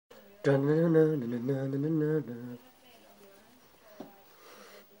Hello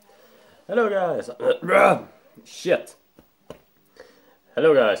guys! Shit!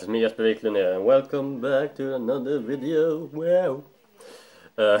 Hello guys, it's me Jesper Wiklund here and welcome back to another video. Wow!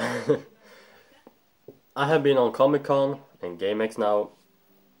 I have been on Comic Con and GameX now.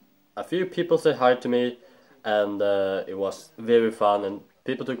 A few people said hi to me and it was very fun and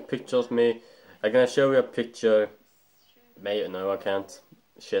people took pictures of me. I'm gonna show you a picture. No, I can't.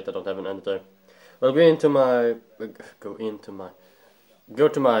 Shit, I don't have an editor. Well, go to my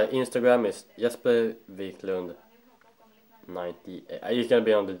Instagram. Is Jesper Wiklund 90. It's gonna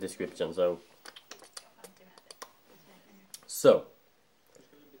be on the description. So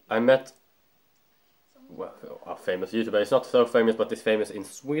I met a famous YouTuber. It's not so famous, but it's famous in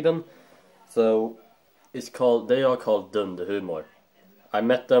Sweden. So they are called DunderHumor. I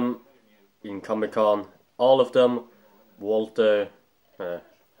met them in Comic Con. All of them. Walter,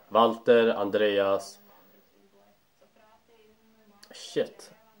 Andreas. Shit.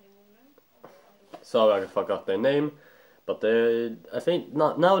 Sorry, I forgot their name. But I think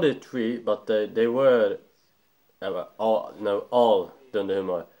now they're three. But they were all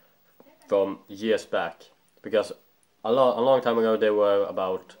DunderHumor from years back. Because a long time ago there were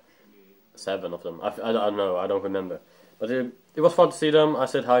about 7 of them. I don't know. I don't remember. But it was fun to see them. I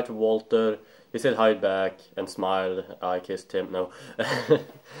said hi to Walter. He said hi back and smiled. I kissed him. No.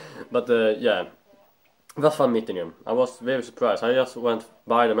 But yeah. It was fun meeting him. I was very surprised. I just went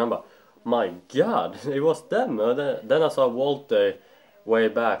by them and remember, my god, it was them. Then I saw Walter way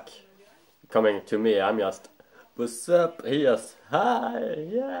back coming to me. I'm just, what's up? He just, hi,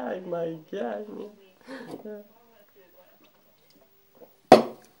 yeah, my god.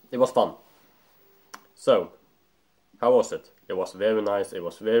 It was fun. So, how was it? It was very nice. It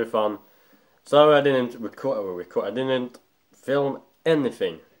was very fun. So I didn't record. I didn't film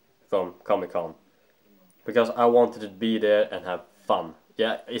anything from Comic Con because I wanted to be there and have fun.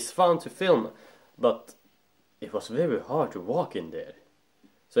 Yeah, it's fun to film, but it was very hard to walk in there.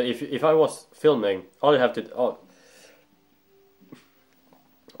 So if I was filming, all you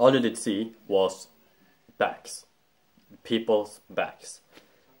did see was backs, people's backs.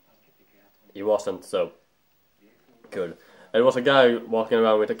 It wasn't so good. There was a guy walking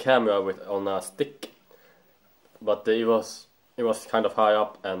around with a camera on a stick, but it was kind of high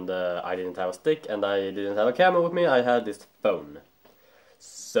up, and I didn't have a stick, and I didn't have a camera with me. I had this phone.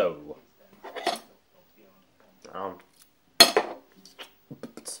 So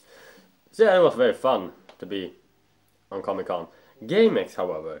yeah, it was very fun to be on Comic Con. GameX,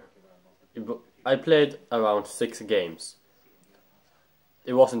 however, I played around 6 games.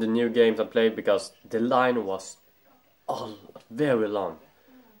 It wasn't the new games I played because the line was very long.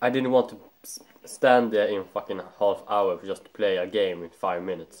 I didn't want to stand there in fucking half hour just to play a game in 5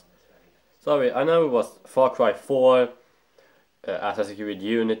 minutes. Sorry, I know it was Far Cry 4, Assassin's Creed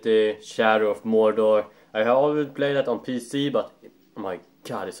Unity, Shadow of Mordor. I have already played that on PC, but oh my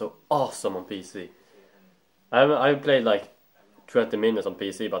god, it's so awesome on PC. I played like 20 minutes on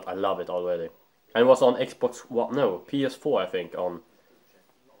PC, but I love it already. And it was on Xbox One, no, PS4 I think, on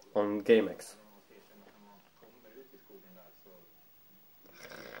GameX.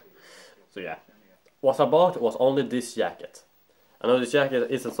 So yeah, what I bought was only this jacket. I know this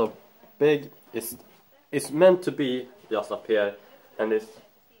jacket isn't so big. It's meant to be just up here, and it's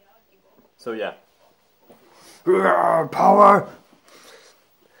so yeah. Power.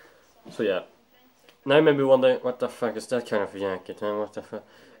 So yeah. Now you may be wondering, what the fuck is that kind of jacket? What the fuck?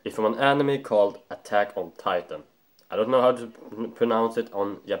 It's from an anime called Attack on Titan. I don't know how to pronounce it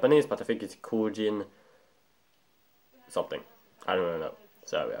on Japanese, but I think it's Kojin something. I don't know.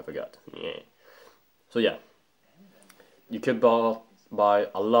 Sorry, I forgot. Yeah. So yeah, you could buy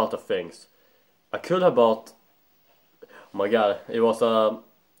a lot of things. I could have bought. Oh my god, it was a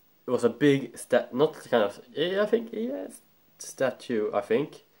big not kind of. I think yes, statue. I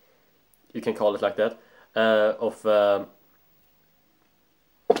think you can call it like that.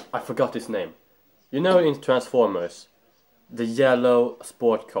 I forgot his name. You know, in Transformers, the yellow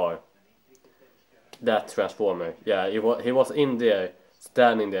sport car. That Transformer. Yeah, he was in there.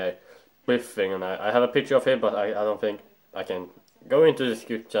 Standing there, biffing, and I have a picture of him, but I don't think I can go into the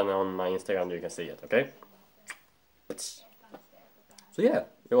description on my Instagram. You can see it, okay? So yeah,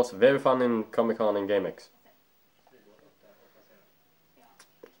 it was very fun in Comic Con and GameX.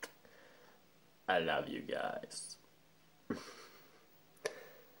 I love you guys.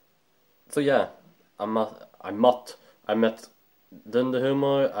 So yeah, I met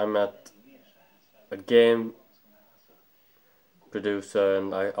DunderHumor. I met a game producer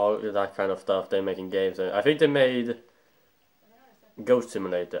and all that kind of stuff. They're making games. I think they made Ghost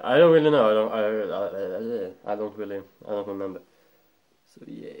Simulator. I don't really know. I don't remember. So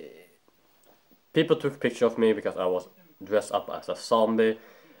yeah, people took a picture of me because I was dressed up as a zombie.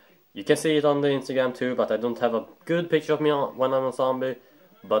 You can see it on the Instagram too, but I don't have a good picture of me when I'm a zombie.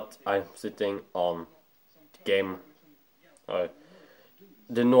 But I'm sitting on the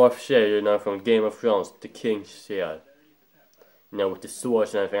North chair, you know, from Game of Thrones, the King's chair. You know, with the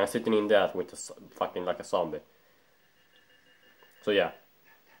swords and everything. I'm sitting in that with fucking like a zombie. So yeah.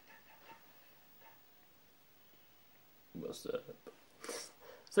 What's up?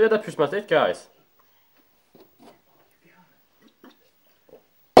 So yeah, that's pretty much it, guys.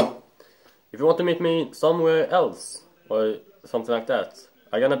 If you want to meet me somewhere else, or something like that,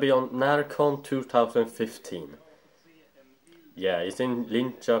 I'm gonna be on Närcon 2015. Yeah, it's in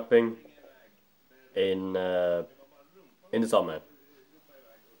Linköping in the summer.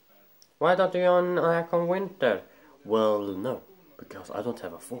 Why don't you on Närcon winter? Well, no, because I don't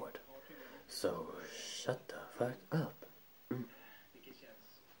have a Ford. So, shut the fuck up.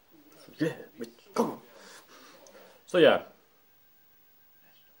 Yeah, bitch, come on. So yeah.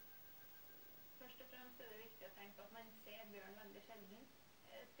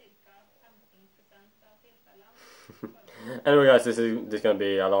 Anyway guys, this is gonna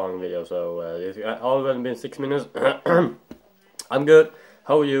be a long video, so it's already been 6 minutes. I'm good.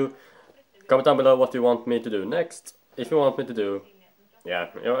 How are you? Comment down below what you want me to do next. If you want me to do, yeah,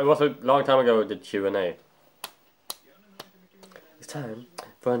 it was a long time ago we did Q&A. It's time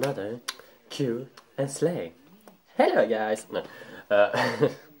for another Q and Slay. Hello guys. No.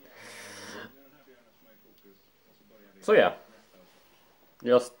 So yeah,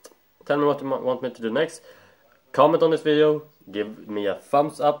 just tell me what you want me to do next. Comment on this video, give me a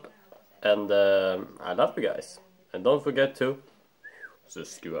thumbs up, and I love you guys. And don't forget to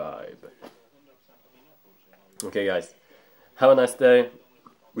subscribe. Okay guys, have a nice day.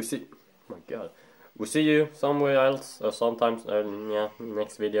 We see, oh my god, we see you somewhere else or sometimes yeah,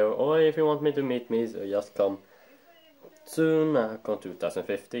 next video. Or if you want me to meet me, so just come soon. Närcon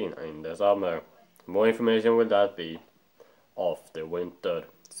 2015 in the summer. More information will that be after winter.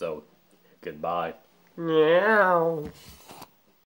 So goodbye. Meow.